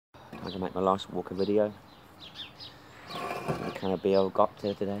I'm going to make my last Warka video. The kind of beer I got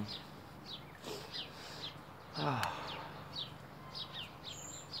to today. Shout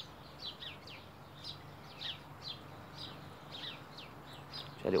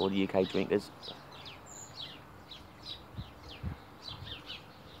out all the UK drinkers.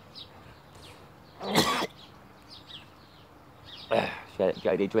 Shout out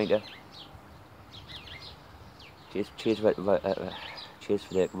JD drinker. Cheers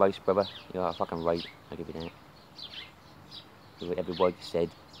for the roast, brother. You're a fucking right. I'll give you that. Every word you said.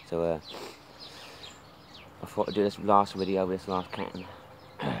 So I thought I'd do this last video with this last can.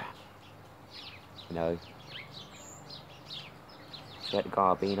 You know. Shout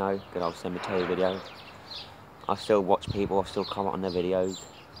out to Garbino, good old cemetery video. I still watch people, I still comment on their videos.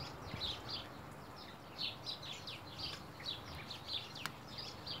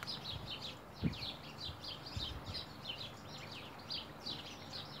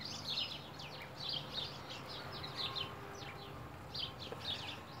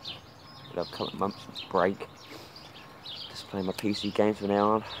 I've a couple of months break. Just playing my PC games from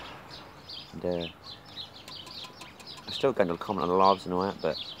now on. And I'm still going to comment on the lives and all that,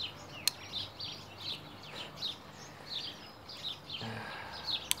 but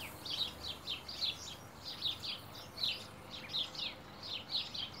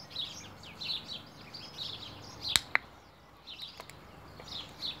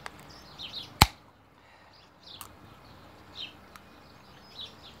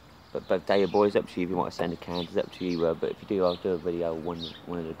both day, boys, up to you if you want to send a can. It's up to you, but if you do, I'll do a video, one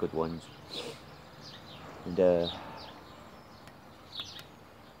of the good ones. And do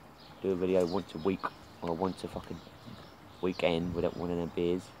a video once a week or once a fucking weekend without one of them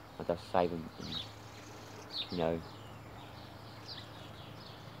beers. I just save them, and, you know.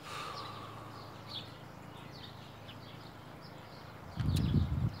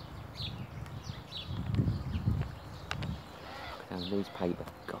 Newspaper,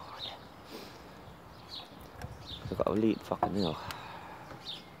 God. I've got to leave fucking hell.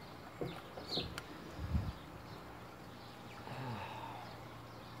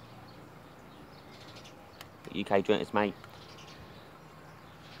 UK drinkers, mate.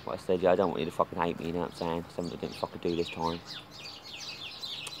 What I said, yeah, I don't want you to fucking hate me, you know what I'm saying? Something I didn't fucking do this time.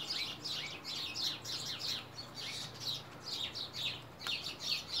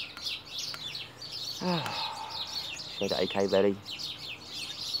 Show the AK ready.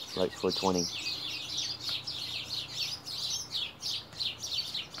 Rates for 20.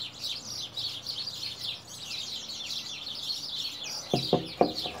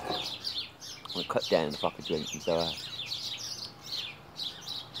 I'm gonna cut down the fucking drinking, so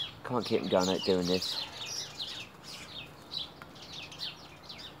can't keep them going out doing this.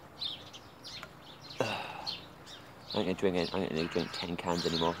 I ain't gonna drink 10 cans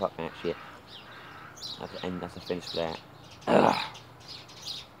anymore. Fuck that shit. That's a finish for that.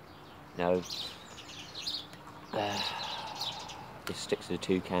 No. Just sticks to the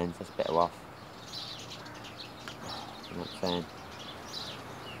 2 cans, that's better off. You know what I'm saying?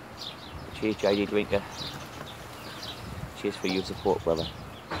 Cheers, JD drinker. Cheers for your support, brother.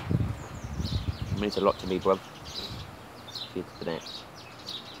 It means a lot to me, bro. Cheers for that.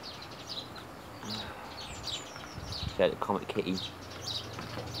 Shout out to Comet Kitty.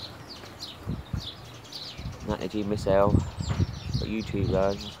 Natalie G Miss L. Got YouTube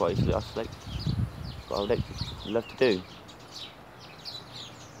though, that's what I would love to do.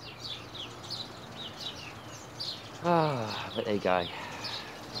 But there you go.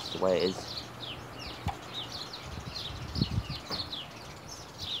 That's the way it is.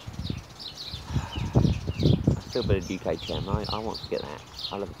 I still build a UK channel. I won't forget that.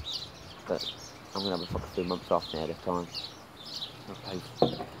 I love it. But I'm gonna have a fucking few months off now this time. I'll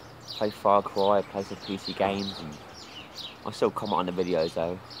play Far Cry, play some PC games, and I'll still comment on the videos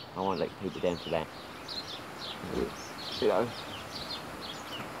though. I won't let people down for that. You know.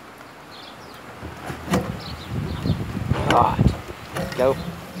 God, go.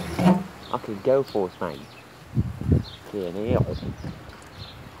 I can go for it, mate. Yeah, now.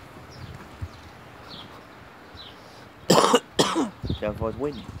 Go for his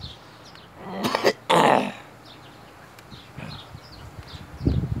win.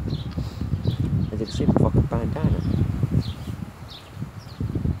 As you can see, the fucking bandana.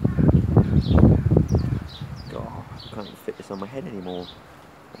 God, I can't even fit this on my head anymore.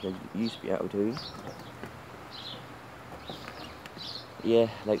 Like I used to be able to. Yeah,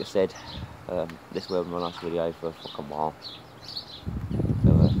 like I said, this will be my last video for a fucking while.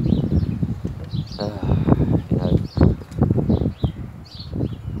 So,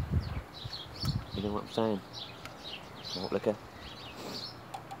 you know what I'm saying? Malt liquor.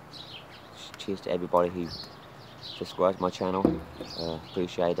 cheers to everybody who subscribes to my channel.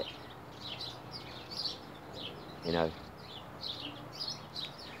 Appreciate it. You know.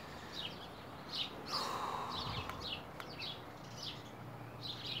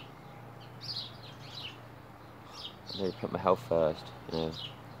 I need to put my health first, you know.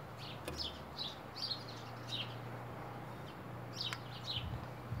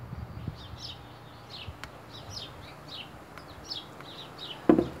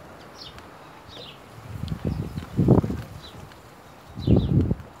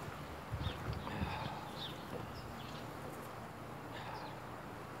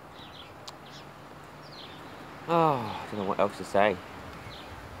 Oh, I don't know what else to say.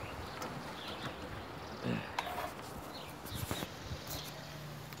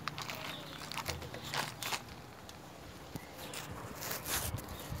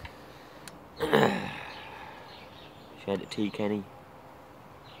 Shared it to you, Kenny.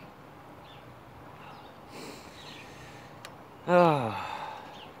 Oh.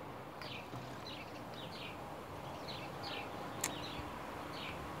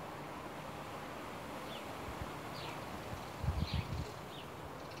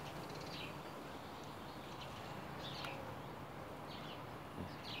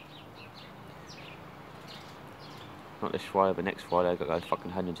 Not this Friday, but next Friday I've got to go to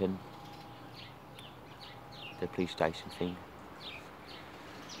fucking Huntington. The police station thing.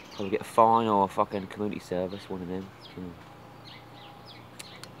 Probably get a fine or a fucking community service, one of them.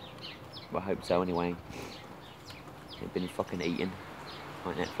 But I hope so anyway. I've been fucking eating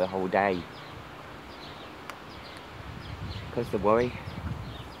like that for a whole day. Because of the worry.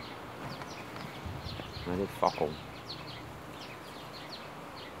 I did fuck all.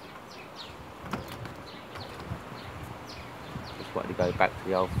 Just wanted to go back to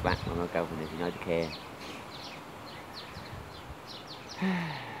the old flat when my girlfriend is, you know, to care.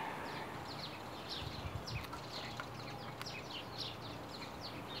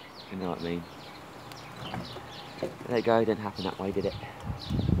 You know what I mean? There you go, it didn't happen that way, did it?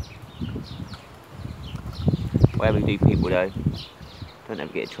 Whatever you do, people though, don't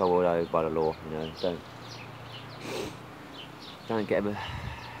ever get in trouble though by the law, you know, don't get them,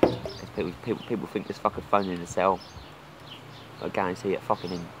 because people think there's fucking phone in the cell. I guarantee it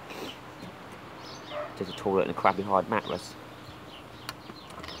fucking in just a toilet and a crappy hard mattress.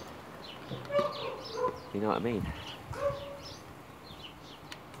 You know what I mean?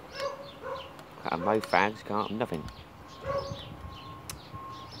 Can't have no fags, can't have nothing.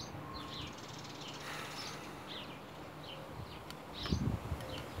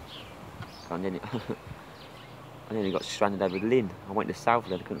 I nearly got stranded over Lynn. I went to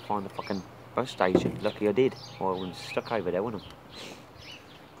Southland, I couldn't find the fucking bus station. Lucky I did, or I would have stuck over there, wouldn't I?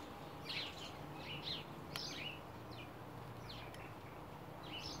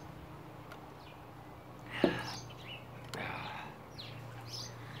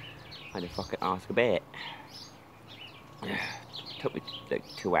 I had to fucking ask a bit. Took me like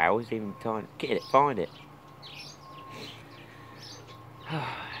 2 hours even trying to get it, find it.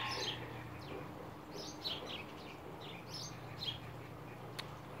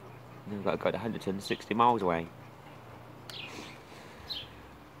 I've got to go to Huntington, 60 miles away.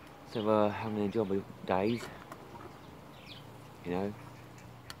 So I'm going to enjoy my days, you know.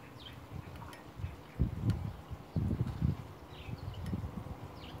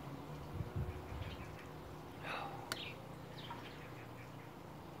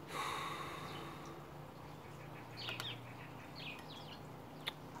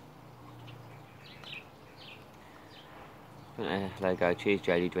 There you go. Cheers,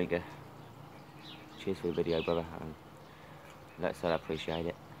 JD Drinker. Cheers for the video, brother. That's all, I appreciate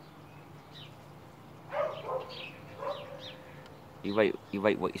it. You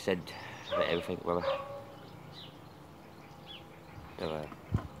rate what you said about everything, brother. So, I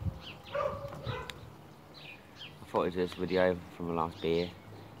thought it was this video from the last beer.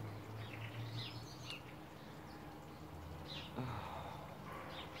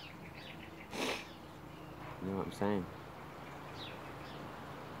 You know what I'm saying?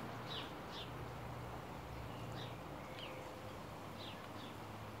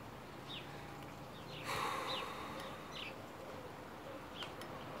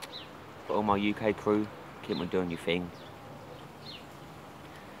 For all my UK crew, keep on doing your thing.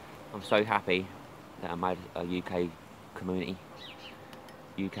 I'm so happy that I made a UK community,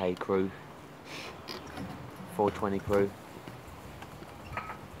 UK crew, 420 crew.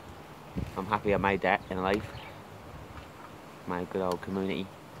 I'm happy I made that in life. Made a good old community.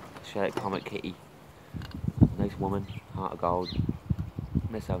 Shout out Comic Kitty, nice woman, heart of gold.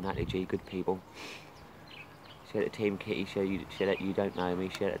 Miss out Natalie G, good people. Shout out to Team Kitty, shout out you don't know me,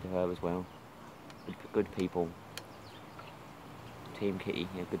 shout out to her as well. Good people. Team Kitty,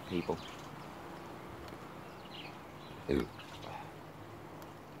 yeah, good people. Ooh.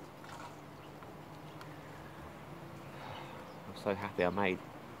 I'm so happy I made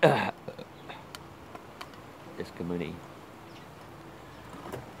this community.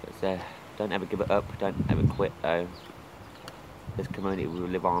 But don't ever give it up, don't ever quit though. This community will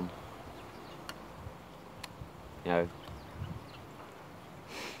live on. You know,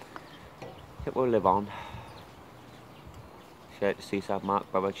 it will live on. Shout out to Seaside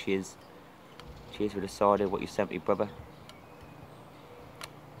Mark, brother, cheers. Cheers for the cider, what you sent me, brother.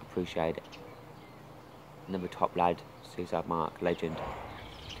 Appreciate it. Another top lad, Seaside Mark, legend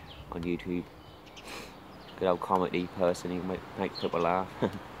on YouTube. Good old comedy person, he make people laugh.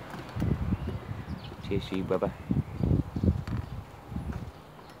 Cheers to you, brother.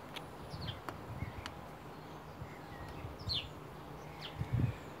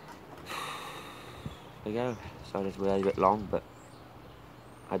 There you go. Sorry this was a bit long, but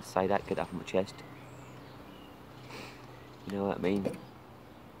I had to say that, get that off my chest. You know what I mean?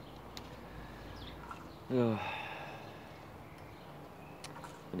 Oh.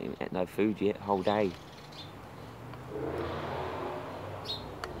 I didn't even get no food yet, whole day.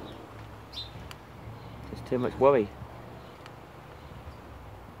 There's too much worry.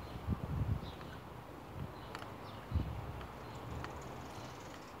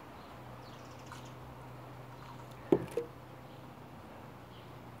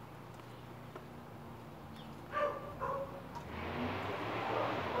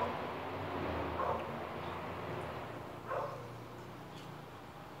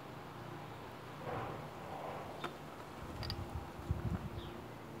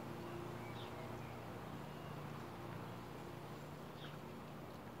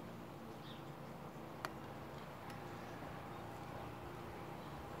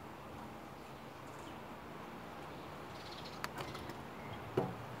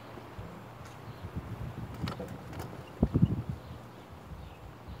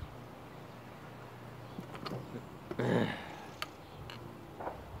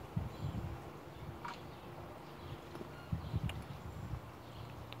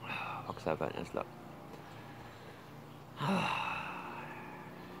 So about this, look.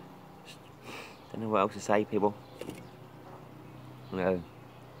 Don't know what else to say, people. No.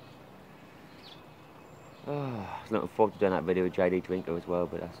 I was looking forward to doing that video with JD Drinker as well,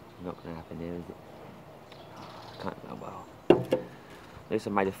 but that's not going to happen there, is it? I can't know well. At least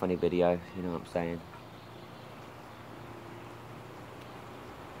I made a funny video, you know what I'm saying?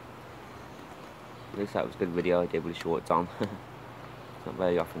 At least that was a good video I did with the shorts on. Not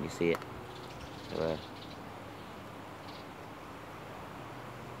very often you see it. So,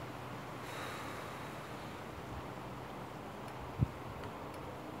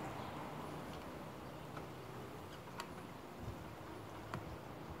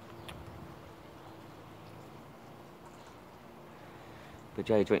 but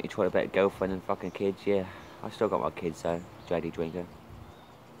JD Drinker tried about girlfriend and fucking kids, yeah. I still got my kids though, JD Drinker.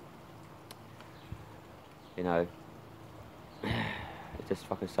 You know, it's just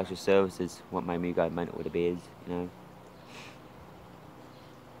fucking social services what made me go mental with the beers, you know.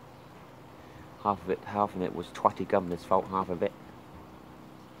 Half of it was twatty governor's fault, half of it.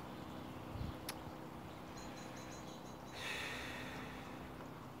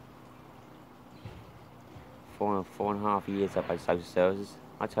 Four and a half years I've had social services.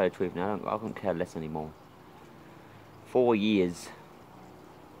 I tell you the truth now, I don't care less anymore. 4 years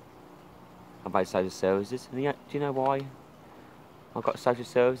I've had social services. And do you know why I got social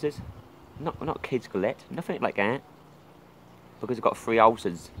services? Not kids collect, nothing like that. Because I got 3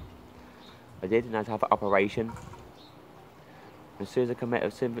 ulcers. I did, and I had to have an operation. As soon as I come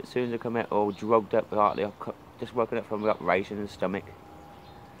out all drugged up, just woken up from the operation in the stomach.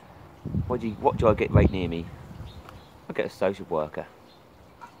 What do I get right near me? I get a social worker.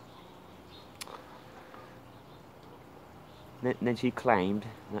 Then she claimed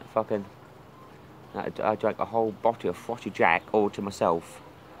that I drank a whole bottle of Frosty Jack all to myself.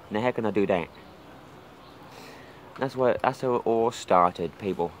 And how can I do that? That's how it all started,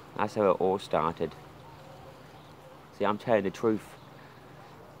 people. That's how it all started. See, I'm telling the truth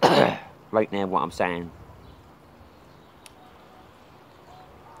right now. What I'm saying.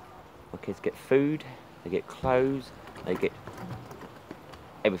 My kids get food, they get clothes, they get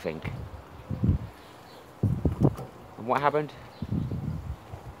everything. And what happened?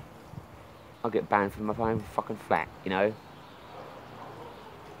 I'll get banned from my own fucking flat, you know?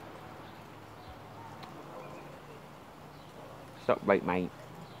 It's not right, mate.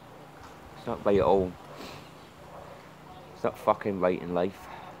 It's not right at all. It's not fucking right in life.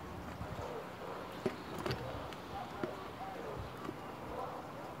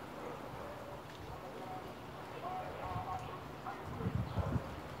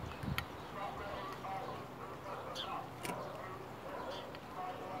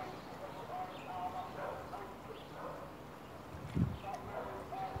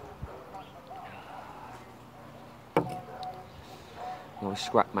 My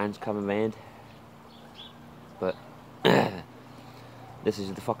scrap man's coming round. But this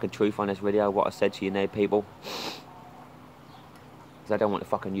is the fucking truth on this video, what I said to you now, people. Because I don't want the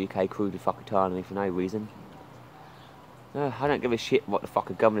fucking UK crew to fucking tire me for no reason. No, I don't give a shit what the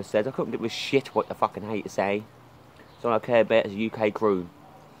fucking governor says. I couldn't give a shit what the fucking haters say. So all I care about is the UK crew.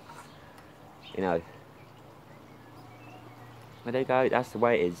 You know. But there you go, that's the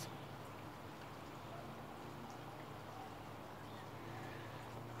way it is.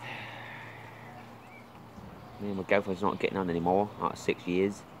 Me and my girlfriend's not getting on anymore, like 6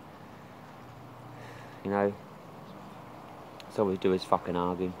 years. You know. That's all we do is fucking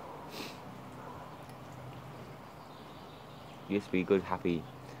argue. Used to be a good, happy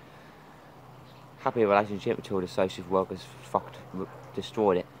relationship until the social workers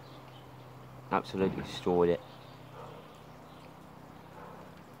destroyed it. Absolutely destroyed it.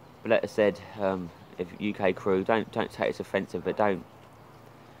 But like I said, if UK crew, don't take this offensive, but don't,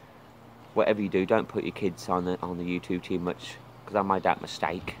 whatever you do, don't put your kids on the YouTube too much, because I made that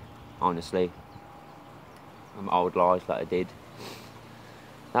mistake, honestly. Old lies like I did.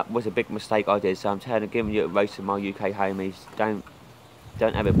 That was a big mistake I did, so I'm giving you a roast of my UK homies. Don't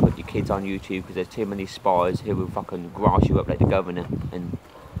ever put your kids on YouTube, because there's too many spies who will fucking grass you up like the governor and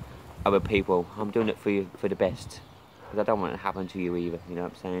other people. I'm doing it for the best, because I don't want it to happen to you either. You know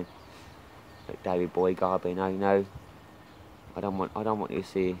what I'm saying? Like David Boy, Garby, no. I don't want you to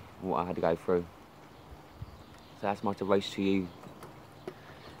see what I had to go through. So that's my roast to you.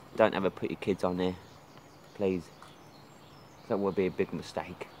 Don't ever put your kids on there, please. That would be a big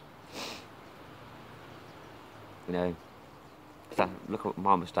mistake. You know, look at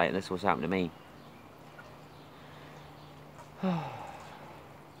my mistake, and this is what's happened to me. So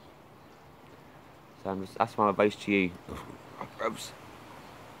that's my advice to you. Gross.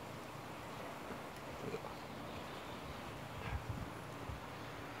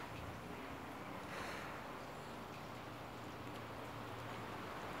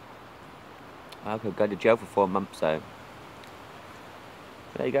 I could go to jail for 4 months, so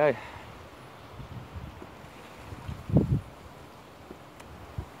there you go.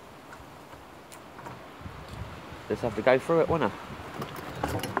 Just have to go through it, won't I?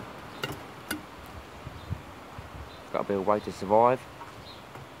 Got to be a way to survive.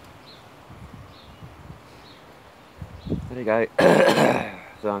 There you go.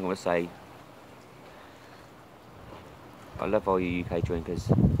 So I'm going to say, I love all you UK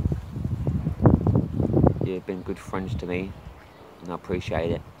drinkers. You've been good friends to me, and I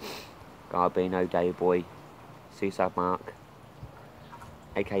appreciate it. Garbino, Day Boy, Seaside Mark,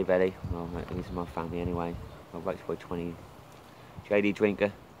 AK Belly, well, he's my family anyway. I worked for 20. JD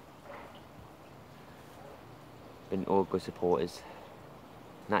Drinker, been all good supporters.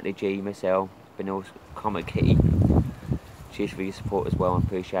 Natalie G, Miss L, been all Comic Kitty. Cheers for your support as well, I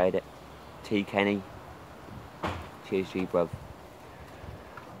appreciate it. T Kenny, cheers G bruv.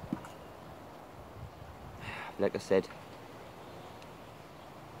 Like I said,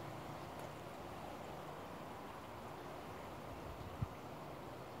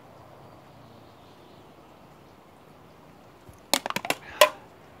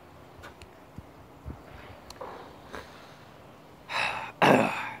 so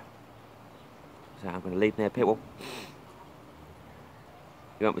I'm going to leave now, people.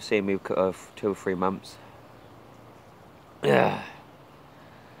 You won't be seeing me for 2 or 3 months.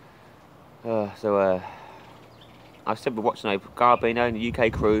 I still be watching over Garbino and the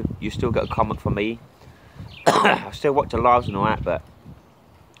UK crew. You still get a comment from me. I still watch the lives and all that, but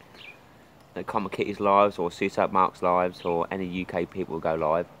Comic Kitty's lives or Suicide Mark's lives or any UK people go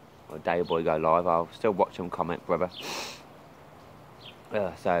live or Day Boy go live, I'll still watch them comment, brother.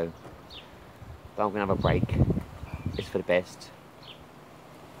 So but I'm gonna have a break. It's for the best.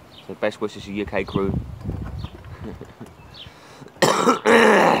 So best wishes to UK crew.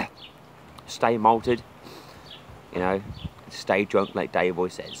 Stay malted. You know, stay drunk like Day Boy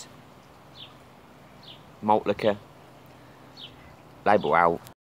says. Malt liquor. Label out.